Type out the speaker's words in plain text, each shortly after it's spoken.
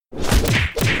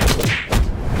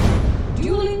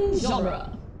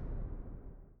genre.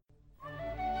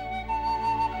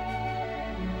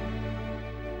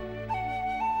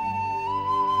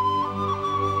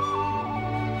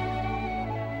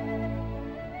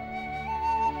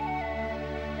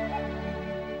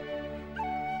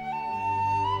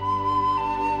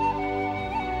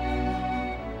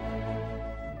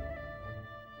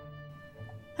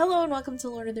 Hello and welcome to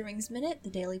Lord of the Rings Minute, the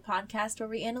daily podcast where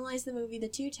we analyze the movie The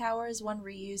Two Towers, one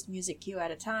reused music cue at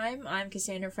a time. I'm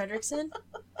Cassandra Fredrickson.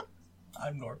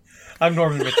 I'm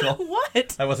Norman Mitchell.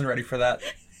 What? I wasn't ready for that.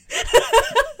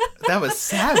 That was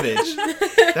savage.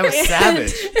 That was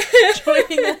savage.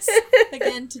 Joining us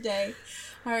again today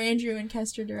are Andrew and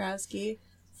Kester Dorowski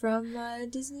from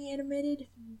Disney Animated.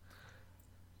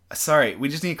 Sorry, we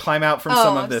just need to climb out from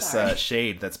some of this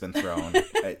shade that's been thrown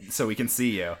so we can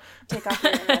see you. Take off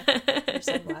your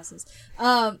sunglasses.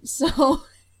 So...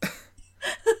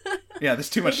 Yeah, there's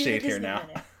too much They do the shade here Disney now.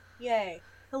 Minute. Yay.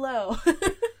 Hello.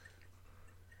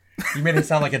 You made it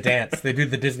sound like a dance. They do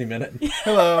the Disney Minute.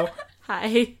 Hello.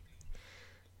 Hi.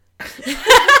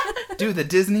 Do the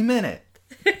Disney Minute.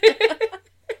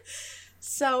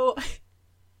 So,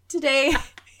 today...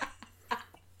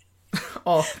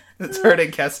 Oh, it's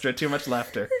hurting Kestra. Too much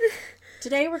laughter.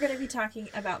 Today we're going to be talking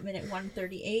about minute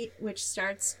 138, which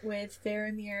starts with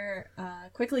Faramir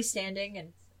quickly standing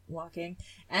and walking,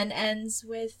 and ends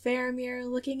with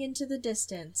Faramir looking into the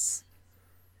distance.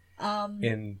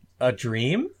 In a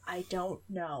dream? I don't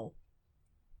know.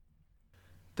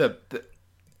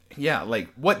 Yeah,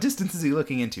 like, what distance is he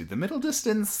looking into? The middle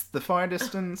distance? The far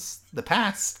distance? The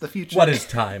past? The future? What is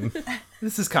time?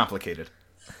 This is complicated.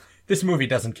 This movie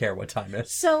doesn't care what time is.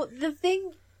 So the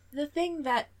thing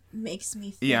that makes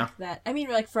me think that, I mean,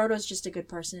 like, Frodo's just a good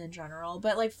person in general,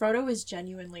 but, like, Frodo is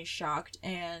genuinely shocked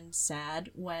and sad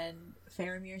when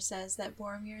Faramir says that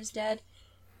Boromir is dead.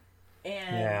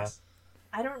 And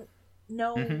I don't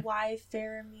know why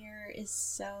Faramir is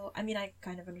so... I mean, I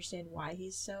kind of understand why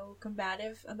he's so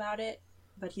combative about it,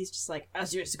 but he's just like,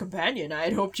 as your companion, I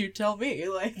had hoped you'd tell me,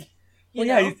 like, you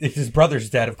know? Yeah, his brother's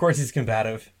dead. Of course he's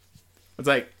combative. It's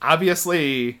like,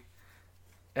 obviously...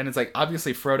 And it's like,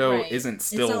 obviously Frodo isn't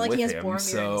still it's not like with he has him, Boromir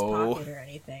so... in his pocket or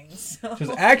anything, so...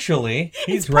 Because actually,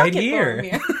 he's right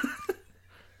here.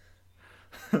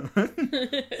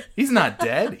 He's not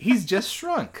dead. He's just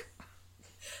shrunk.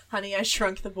 Honey, I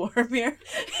Shrunk the Boromir.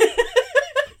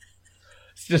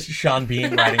 It's just Sean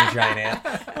Bean riding a giant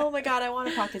ant. Oh my god, I want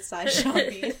a pocket-sized Sean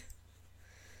Bean.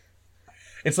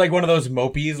 It's like one of those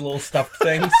Mopies little stuffed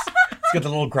things. It's got the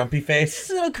little grumpy face.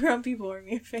 Little grumpy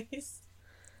Boromir face.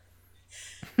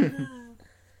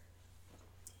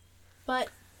 But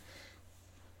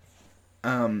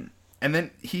And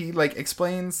then he, like,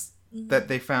 explains that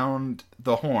they found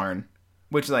the horn,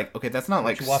 which, like, okay, that's not,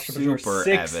 like, super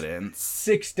evidence.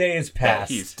 6 days that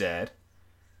passed. he's dead.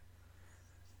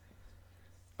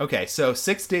 Okay, so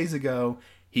 6 days ago,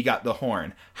 he got the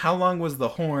horn. How long was the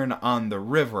horn on the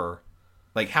river?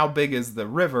 Like, how big is the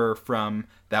river from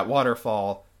that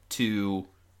waterfall to,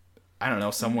 I don't know,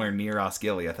 somewhere near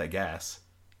Osgiliath, I guess.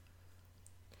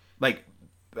 Like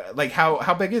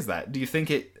how big is that? Do you think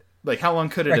it, like, how long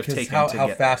could it have taken to how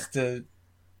get fast there? to...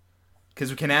 Because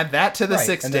we can add that to the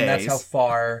 6 and days. then that's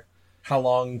how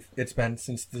long it's been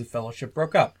since the Fellowship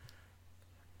broke up.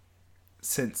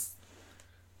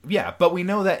 Yeah, but we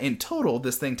know that in total,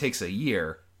 this thing takes a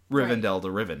year, Rivendell to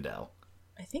Rivendell.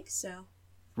 I think so.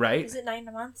 Right? Is it 9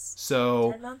 months?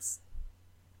 So 10 months?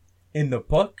 In the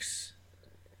books?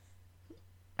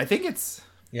 I think it's...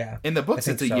 Yeah. In the books,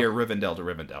 it's a year Rivendell to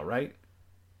Rivendell, right?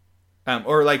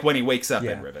 Or, like, when he wakes up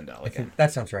in Rivendell again.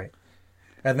 That sounds right.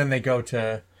 And then they go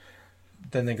to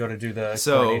do the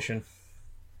coronation.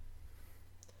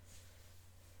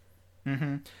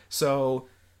 So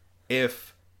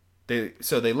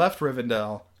they left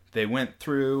Rivendell, they went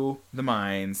through the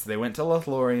mines, they went to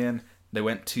Lothlorien, they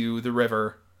went to the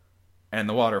river and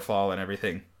the waterfall and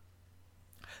everything.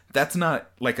 That's not,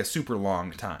 like, a super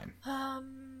long time.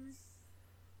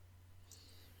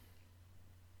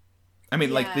 I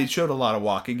mean, like, they showed a lot of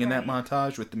walking in that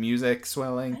montage with the music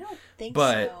swelling. I don't think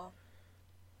but, so.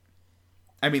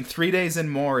 I mean, 3 days in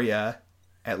Moria,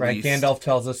 at least. Right, Gandalf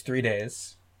tells us 3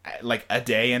 days. Like, a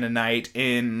day and a night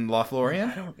in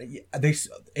Lothlorien?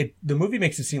 The movie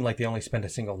makes it seem like they only spend a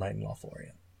single night in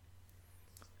Lothlorien.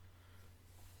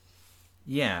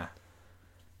 Yeah.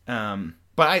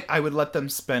 But I would let them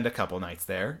spend a couple nights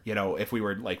there, you know, if we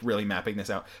were, like, really mapping this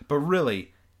out. But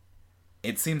really,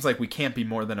 it seems like we can't be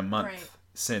more than a month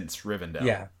since Rivendell.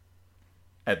 Yeah.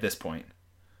 At this point.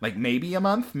 Like, maybe a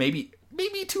month? Maybe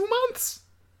 2 months?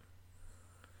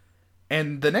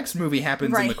 And the next movie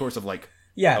happens in the course of, like,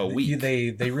 a week.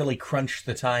 They really crunch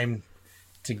the time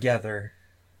together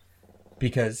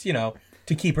because, you know,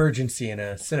 to keep urgency in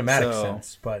a cinematic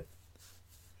sense, but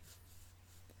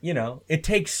you know, it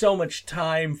takes so much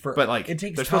time for it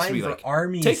takes time for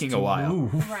armies taking a while.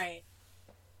 Move. Right.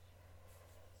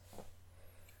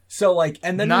 So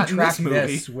and then you track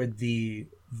this with the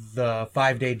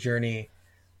 5-day journey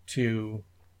to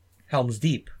Helm's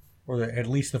Deep, or at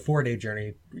least the 4-day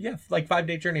journey. Yeah,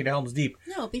 5-day journey to Helm's Deep.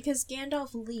 No, because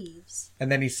Gandalf leaves. And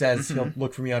then he says he'll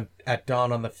look for me at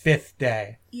dawn on the 5th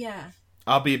day. Yeah.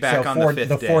 I'll be back on the 5th day.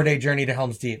 The 4-day journey to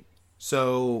Helm's Deep.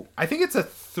 So I think it's a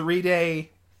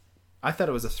 3-day. I thought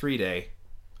it was a 3-day.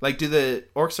 Do the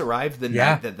orcs arrive the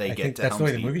night that they get to Helm's Deep? That's the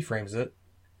way the movie frames it.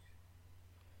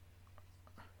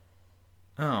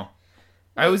 Oh.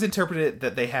 I always interpreted it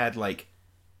that they had,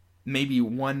 maybe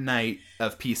one night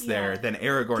of peace there, then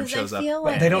Aragorn shows up.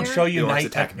 They don't show you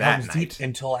night at Helm's Deep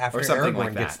until after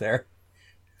Aragorn gets there.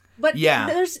 But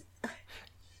there's...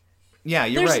 Yeah,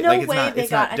 you're right. There's no way it's they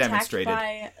got not demonstrated.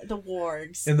 Attacked by the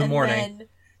wargs. In the morning. Then,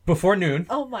 before noon.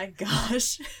 Oh my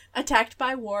gosh. Attacked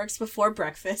by wargs before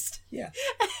breakfast. Yeah.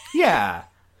 Yeah.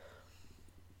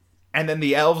 And then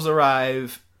the elves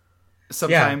arrive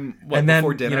sometime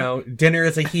before dinner. You know, dinner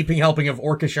is a heaping helping of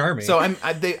orcish army. So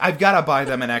I've got to buy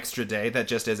them an extra day that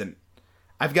just isn't.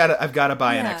 I've got to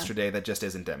buy an extra day that just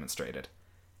isn't demonstrated.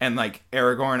 And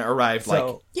Aragorn arrived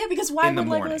yeah, because why in the would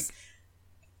morning. Legolas?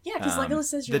 Yeah, because Legolas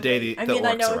says you're the day I know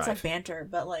it's arrive. banter,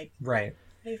 but right.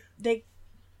 They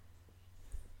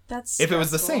that's if it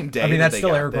was the same day. I mean, that's still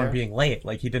Aragorn there. Being late.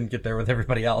 He didn't get there with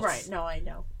everybody else. Right. No, I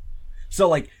know.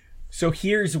 So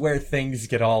here's where things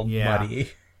get all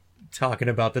muddy. Talking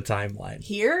about the timeline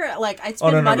here, it's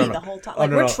been muddy the whole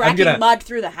time. We're tracking mud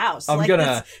through the house.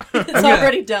 It's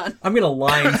already done. I'm gonna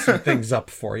line some things up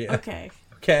for you. Okay.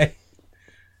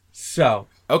 So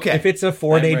if it's a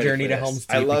 4-day journey to Helm's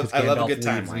Deep, I love a good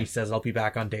timeline. He says I'll be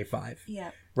back on day 5.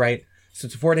 Yeah. Right. So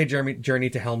it's a 4-day journey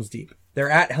to Helm's Deep. They're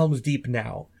at Helm's Deep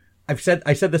now. I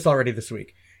said this already this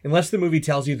week. Unless the movie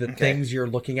tells you that things you're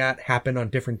looking at happen on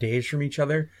different days from each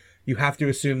other, you have to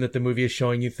assume that the movie is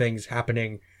showing you things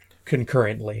happening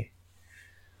concurrently.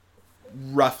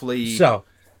 Roughly. So,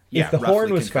 if the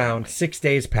horn was found 6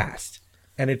 days passed,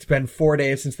 and it's been 4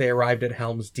 days since they arrived at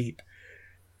Helm's Deep,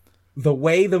 the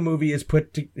way the movie is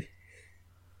put to...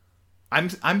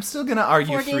 I'm still gonna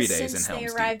argue 4 days days in since Helm's they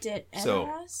Deep. arrived at Edoras? So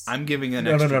I'm giving an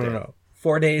extra day. No.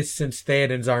 4 days since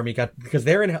Theoden's army because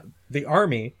they're in the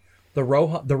army. The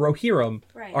Rohirrim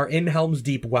are in Helm's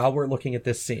Deep while we're looking at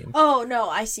this scene. Oh no,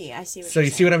 I see. What so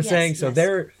you see what I'm saying? So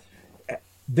they're.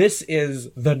 This is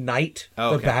the night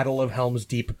the Battle of Helm's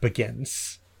Deep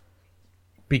begins.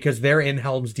 Because they're in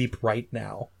Helm's Deep right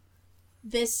now.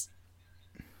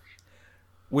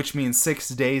 Which means 6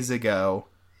 days ago,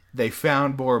 they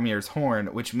found Boromir's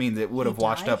horn, which means it would have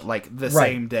washed up the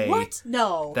same day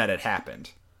that it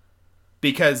happened.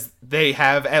 Because they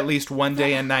have at least one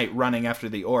day and night running after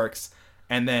the orcs,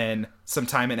 and then some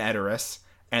time in Edoras,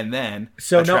 and then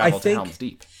to Helm's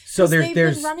Deep. So they've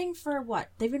been running for what?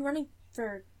 They've been running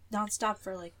for nonstop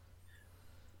for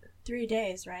 3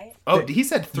 days, right? Oh, he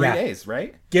said 3 days,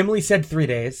 right? Gimli said 3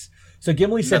 days. So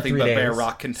Gimli said Nothing 3 but days. Bear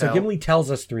Rock can tell. So Gimli tells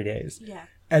us 3 days. Yeah.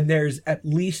 And there's at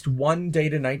least one day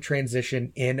to night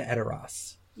transition in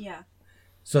Edoras. Yeah.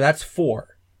 So that's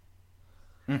 4.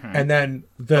 Mm-hmm. And then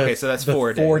so that's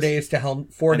 4 days. 4 days to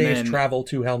 4 days travel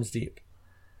to Helm's Deep.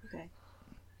 Okay.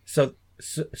 So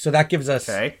that gives us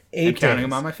 8 days. Counting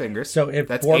them on my fingers. So if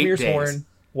Boromir's horn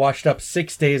washed up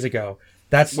 6 days ago,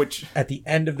 that's at the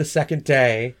end of the second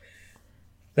day.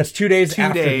 That's 2 days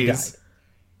after he died.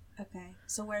 Okay.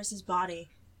 So where's his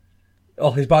body?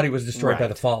 Oh, his body was destroyed by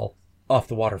the fall off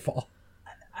the waterfall.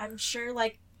 I'm sure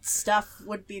stuff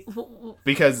would be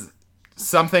because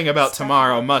something about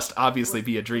tomorrow must obviously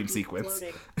be a dream sequence.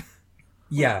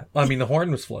 Yeah, I mean the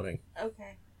horn was floating.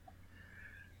 Okay.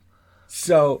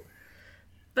 So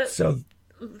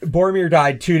Boromir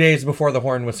died 2 days before the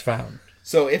horn was found.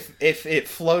 So if it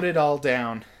floated all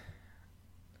down,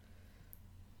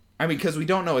 I mean, because we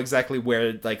don't know exactly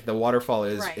where the waterfall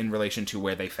is in relation to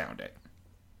where they found it.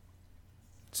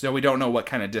 So we don't know what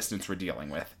kind of distance we're dealing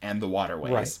with and the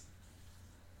waterways. Right.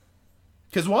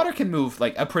 Because water can move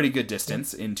a pretty good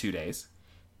distance in 2 days.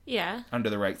 Yeah. Under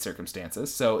the right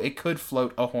circumstances. So it could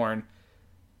float a horn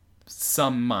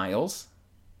some miles.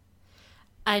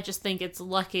 I just think it's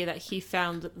lucky that he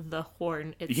found the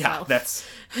horn itself. Yeah, that's...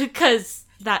 Because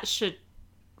that should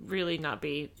really not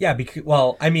be... Yeah, because,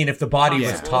 if the body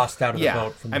was tossed out of the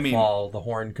boat from the fall, the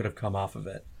horn could have come off of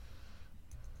it.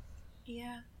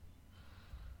 Yeah.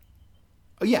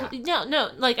 Yeah. No,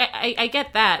 I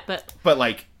get that, but...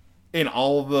 But, in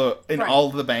all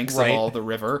the banks of all the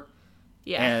river,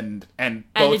 Yeah. And And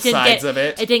both sides of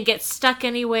it. It didn't get stuck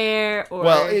anywhere. Or...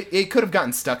 Well, it could have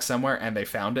gotten stuck somewhere and they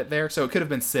found it there. So it could have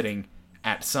been sitting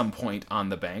at some point on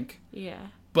the bank. Yeah.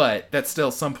 But that's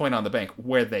still some point on the bank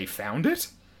where they found it.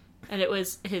 And it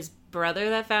was his brother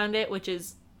that found it, which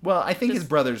is... Well, I think his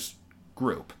brother's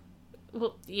group.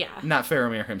 Well, yeah. Not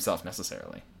Faramir himself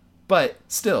necessarily. But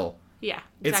still, Yeah,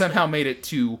 it exactly. somehow made it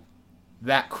to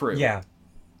that crew. Yeah.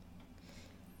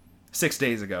 6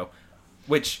 days ago.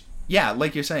 Which, yeah,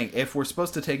 like you're saying, if we're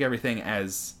supposed to take everything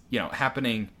as,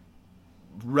 happening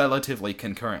relatively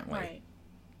concurrently, Right.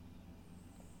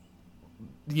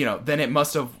 Then it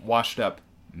must have washed up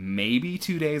maybe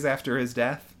 2 days after his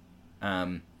death.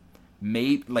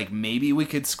 Maybe we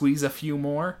could squeeze a few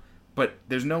more, but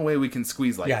there's no way we can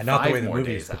squeeze like Yeah, not the 5 way the more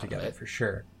movie days is put out of together, it. for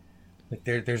sure. Like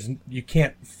there's you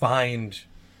can't find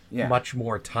much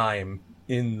more time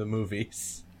in the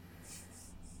movies.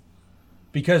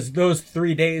 Because those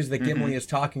 3 days that Gimli is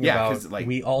talking about, 'cause,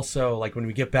 we also, like, when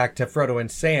we get back to Frodo and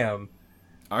Sam,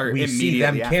 Are we see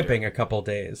them immediately after. camping a couple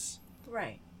days.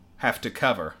 Right. Have to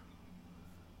cover.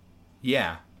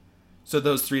 Yeah. So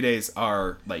those 3 days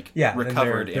are, Yeah,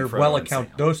 recovered and they're in Frodo well and Sam.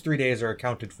 those 3 days are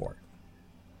accounted for.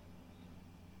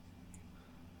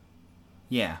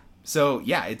 Yeah. So,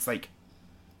 yeah, it's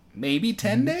maybe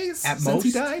 10 days At since he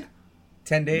most. died?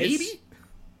 10 days? Maybe?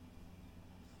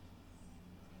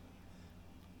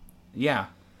 Yeah.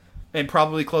 And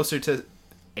probably closer to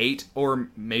 8 or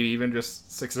maybe even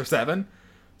just 6 or 7.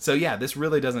 So, yeah, this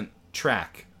really doesn't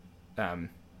track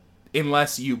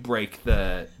unless you break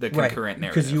the concurrent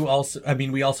narrative.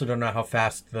 Because we also don't know how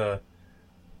fast the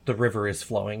river is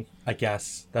flowing, I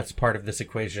guess. That's part of this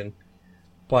equation.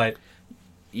 But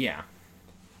Yeah.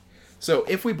 So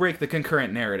if we break the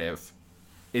concurrent narrative,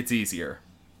 it's easier.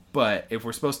 But if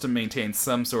we're supposed to maintain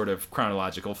some sort of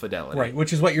chronological fidelity... right,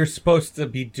 which is what you're supposed to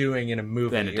be doing in a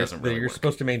movie. Then it doesn't really You're work.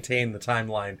 supposed to maintain the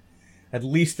timeline at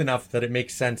least enough that it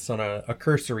makes sense on a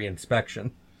cursory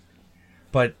inspection.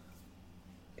 But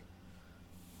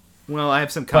Well, I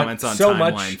have some comments on so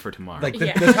timeline much, for tomorrow. like the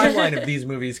Yeah. timeline of these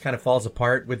movies kind of falls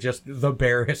apart with just the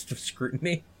barest of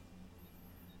scrutiny.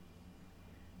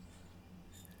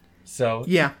 So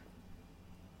Yeah.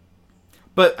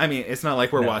 But, I mean, it's not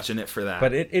like we're watching it for that.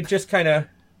 But it just kind of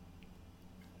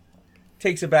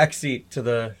takes a backseat to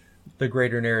the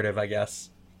greater narrative, I guess.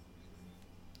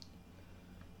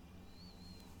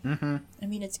 I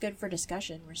mean, it's good for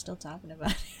discussion. We're still talking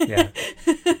about it. Yeah.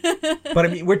 But I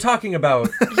mean, we're talking about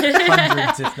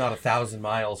hundreds, if not 1,000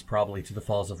 miles, probably, to the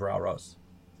Falls of Rauros.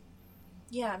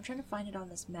 Yeah, I'm trying to find it on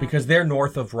this map. Because they're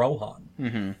north of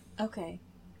Rohan. Okay.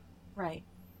 Right.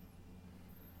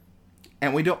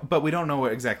 And we don't know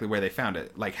exactly where they found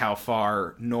it. Like, how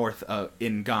far north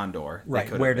in Gondor. they Right.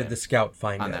 could Where have did been the scout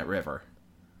find on it? that river.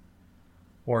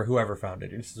 Or whoever found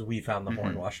it. This is we found the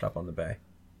horn washed up on the bay.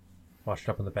 Washed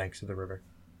up on the banks of the river.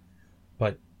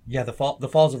 But, yeah, the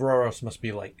Falls of Rauros must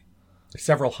be, like,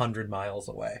 several hundred miles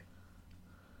away.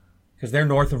 Because they're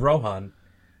north of Rohan.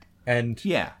 And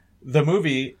Yeah. the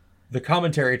movie, the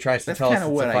commentary tries to That's tell us kinda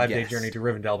it's what a I 5-day guessed. journey to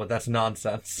Rivendell, but that's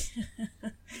nonsense.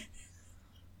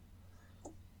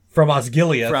 From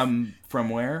Osgiliath, From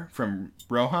where? From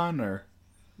Rohan or...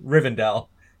 Rivendell.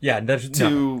 Yeah, that's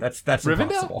Rivendell?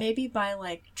 impossible. Maybe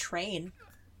by, train.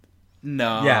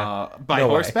 No. Yeah, By no way.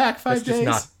 horseback 5 That's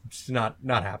days? just not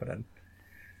happening.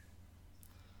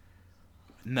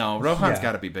 No, Rohan's Yeah.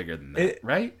 got to be bigger than that,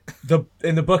 right?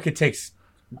 In the book, it takes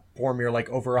Boromir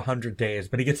over 100 days,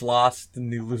 but he gets lost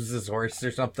and he loses his horse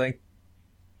or something.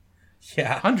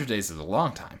 Yeah, 100 days is a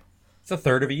long time. it's a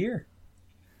third of a year.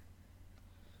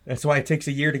 That's why it takes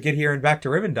a year to get here and back to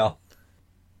Rivendell.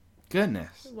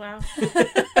 Goodness. Wow.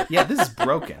 Yeah, this is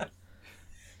broken.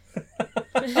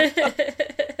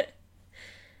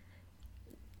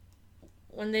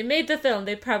 When they made the film,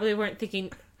 they probably weren't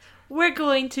thinking, we're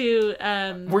going to...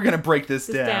 We're going to break this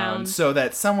down down. so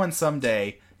that someone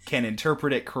someday can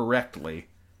interpret it correctly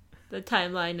the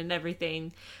timeline and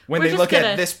everything. when We're they just look gonna-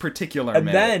 at this particular And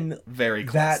minute then very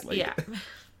that- closely. Yeah.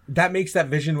 That makes that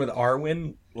vision with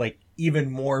Arwen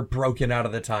even more broken out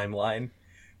of the timeline,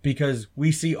 because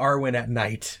we see Arwen at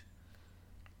night.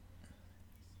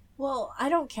 Well, I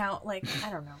don't count, I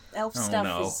don't know. Elf Oh, stuff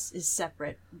no. is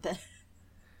separate.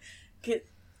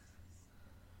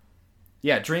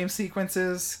 Yeah, dream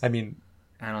sequences. I mean,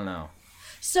 I don't know.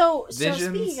 So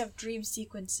Visions? speaking of dream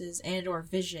sequences and or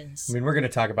visions, we're going to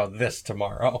talk about this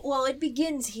tomorrow. well, it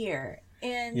begins here.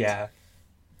 And Yeah.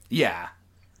 Yeah.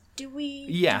 do we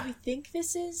think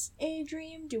this is a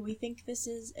dream? Do we think this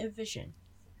is a vision?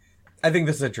 I think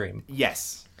this is a dream.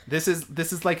 Yes. This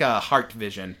is like a heart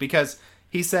vision because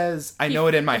he says, I know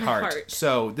it in my heart. heart.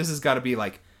 So this has got to be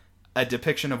a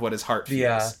depiction of what his heart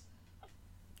feels.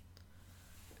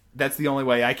 That's the only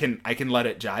way I can let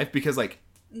it jive, because like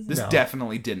this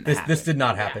definitely didn't happen. This did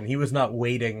not happen. He was not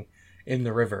wading in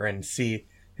the river and see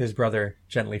his brother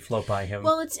gently float by him.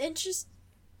 Well, it's interesting.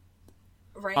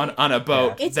 Right. On a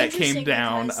boat that came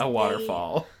down a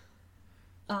waterfall.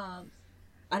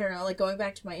 I don't know, like going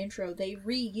back to my intro, they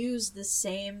reuse the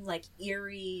same like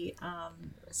eerie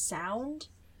sound,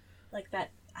 like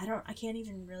that. I can't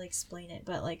even really explain it,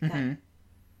 but like that.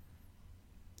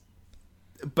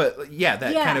 But yeah,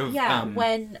 that kind of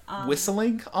when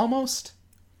whistling almost.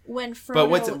 When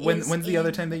Frodo when's the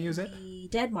other time they use it? The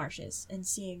dead marshes and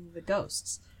seeing the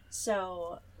ghosts.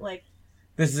 So like.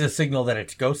 This is a signal that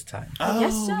it's ghost time. I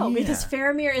guess so, because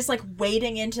Faramir is like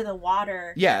wading into the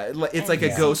water. Yeah, it's like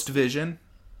a ghost vision.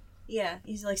 Yeah,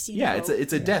 he's like seeing. Yeah,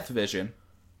 it's a death vision.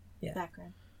 Yeah.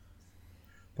 Background.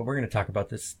 But we're going to talk about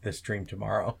this dream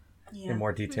tomorrow in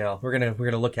more detail. We're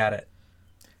gonna look at it.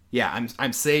 Yeah,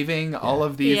 I'm saving all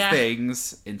of these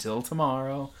things until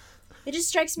tomorrow. It just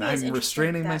strikes me as I'm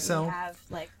restraining that myself. We have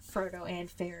like Frodo and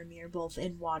Faramir both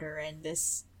in water, and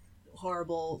this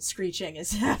horrible screeching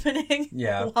is happening.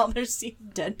 Yeah. While they're seeing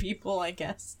dead people, I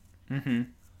guess. Mm-hmm.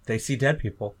 They see dead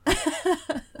people.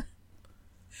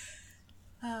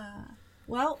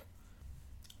 Well,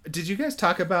 did you guys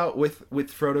talk about with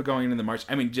Frodo going into the marsh?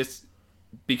 I mean, just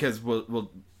because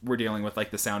we're dealing with like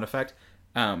the sound effect.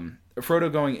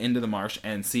 Frodo going into the marsh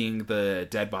and seeing the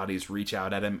dead bodies reach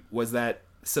out at him, was that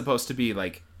supposed to be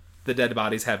like the dead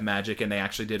bodies have magic and they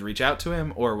actually did reach out to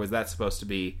him, or was that supposed to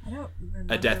be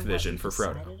a death vision for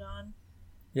Frodo?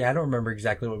 Yeah, I don't remember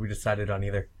exactly what we decided on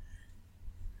either.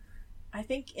 I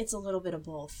think it's a little bit of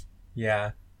both.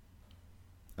 Yeah.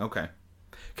 Okay.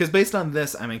 Because based on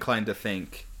this, I'm inclined to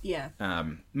think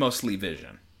mostly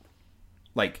vision.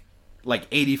 Like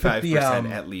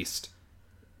 85% at least.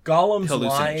 Gollum's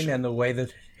line and the way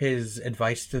that his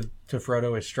advice to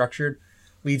Frodo is structured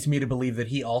leads me to believe that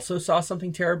he also saw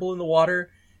something terrible in the water,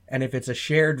 and if it's a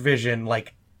shared vision, don't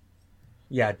like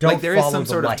there follow is some the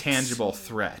sort lights. of tangible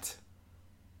threat.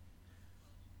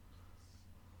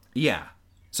 Yeah.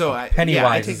 So Pennywise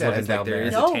I take that as like there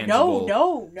is a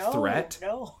tangible threat.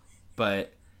 No.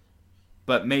 But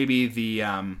maybe the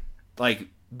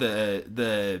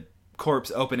the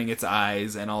corpse opening its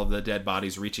eyes and all of the dead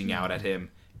bodies reaching out at him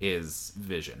is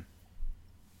vision.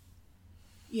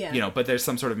 Yeah. But there's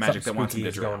some sort of magic that wants him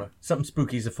to drown. Something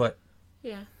spooky's afoot.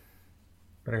 Yeah.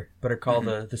 Better call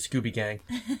the Scooby Gang.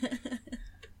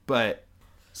 But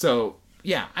so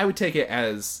I would take it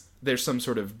as there's some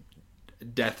sort of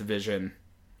death vision.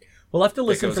 We'll have to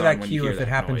listen for that cue if it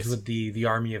happens noise. with the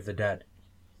Army of the Dead.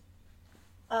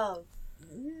 Oh,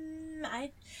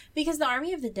 because the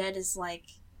Army of the Dead is like.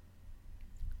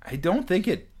 I don't think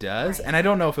it does, Right. and I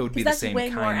don't know if it would be the same way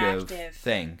more kind of active.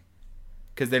 thing.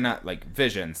 Because they're not like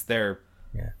visions; they're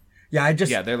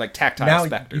they're like tactile now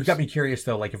specters. You've got me curious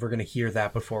though, like if we're gonna hear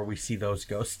that before we see those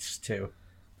ghosts too.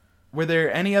 Were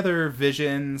there any other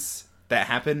visions that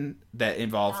happen that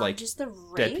involve like just the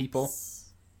dead people?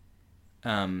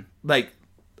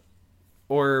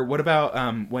 Or what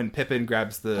about when Pippin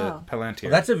grabs the Palantir?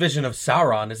 Well, that's a vision of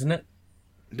Sauron, isn't it?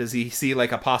 Does he see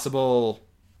like a possible?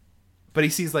 But he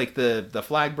sees like the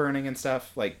flag burning and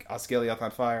stuff, like Osgiliath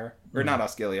on fire, or not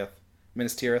Osgiliath,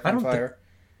 Minas Tirith on fire.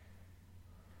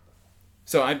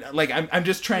 So I'm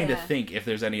just trying to think if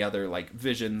there's any other like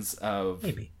visions of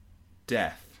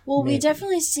death. Well, we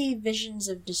definitely see visions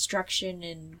of destruction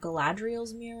in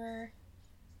Galadriel's mirror,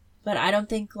 but I don't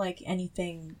think like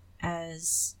anything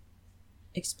as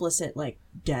explicit like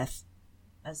death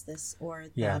as this or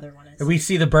the other one is. We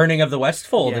see the burning of the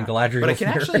Westfold in Galadriel's mirror. But I can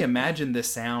actually imagine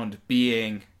this sound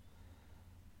being.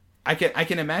 I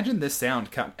can imagine this sound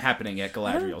happening at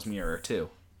Galadriel's mirror too.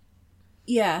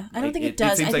 Yeah, I don't think it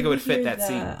does. It seems I like think it would we fit hear that the,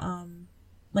 scene.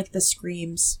 Like the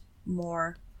screams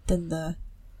more than the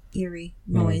eerie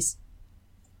noise.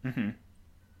 Mm-hmm.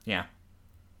 Yeah.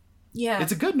 Yeah.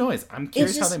 It's a good noise. I'm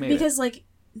curious how they made it. Because like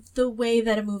the way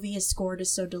that a movie is scored is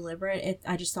so deliberate.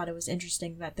 I just thought it was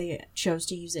interesting that they chose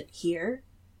to use it here.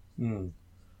 Mm-hmm.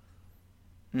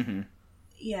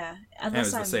 Yeah, and it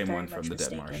was the same one from the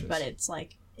Dead Marshes. But it's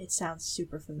like it sounds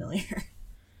super familiar.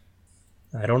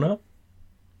 I don't know.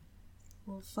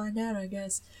 We'll find out, I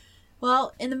guess.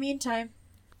 Well, in the meantime,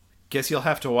 guess you'll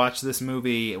have to watch this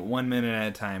movie 1 minute at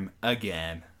a time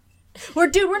again. We're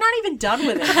not even done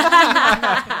with it.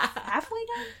 Halfway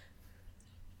done?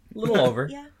 A little over.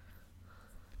 Yeah.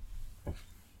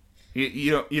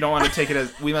 You don't want to take it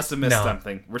as we must have missed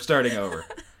something. We're starting over.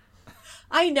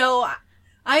 I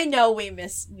know we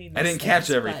missed I didn't catch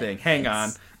everything. Hang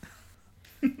on.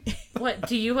 What,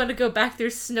 do you want to go back through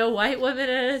Snow White one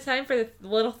minute at a time for the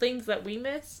little things that we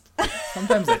missed?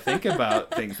 Sometimes I think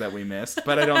about things that we missed,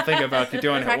 but I don't think about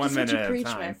doing it 1 minute at a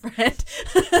time. My friend.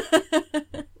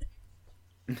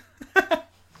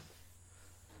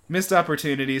 Missed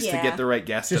opportunities to get the right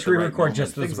guests. Just at the re-record right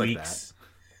just those things like weeks.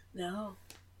 No.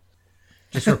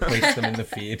 Just replace them in the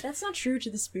feed. That's not true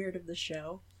to the spirit of the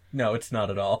show. No, it's not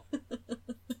at all.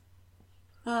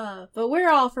 But we're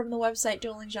all from the website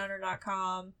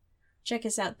duelinggenre.com. Check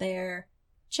us out there.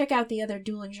 Check out the other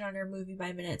Dueling Genre Movie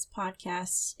by Minutes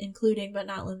podcasts, including but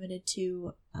not limited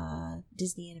to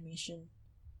Disney Animation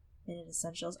Minute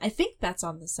Essentials. I think that's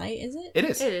on the site, is it? It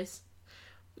is. It is.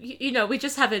 You know, we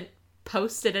just haven't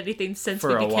posted anything since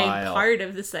For we a became while. part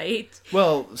of the site.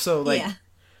 Well, so like, Yeah.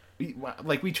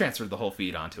 we transferred the whole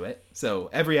feed onto it. So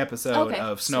every episode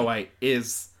of Snow White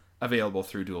is available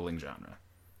through Dueling Genre.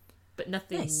 But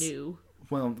nothing new.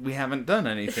 Well, we haven't done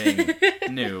anything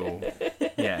new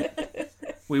yet.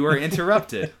 We were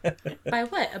interrupted. By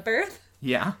what? A birth?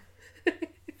 Yeah.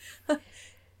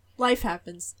 Life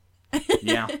happens.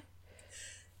 Yeah.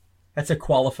 That's a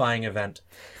qualifying event.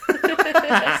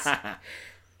 I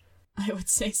would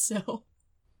say so.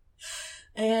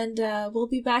 And we'll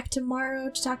be back tomorrow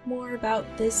to talk more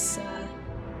about this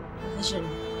vision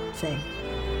thing.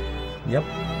 Yep.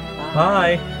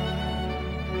 Bye. Bye.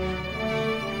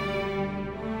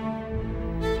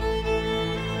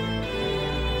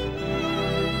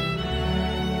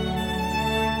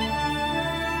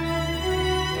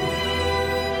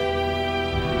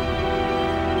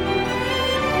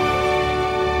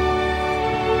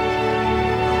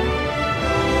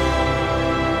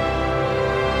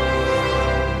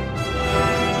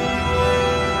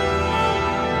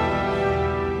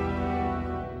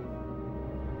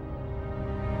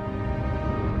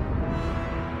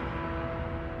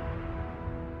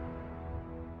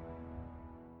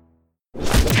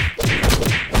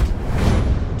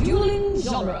 Dueling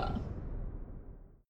Genre.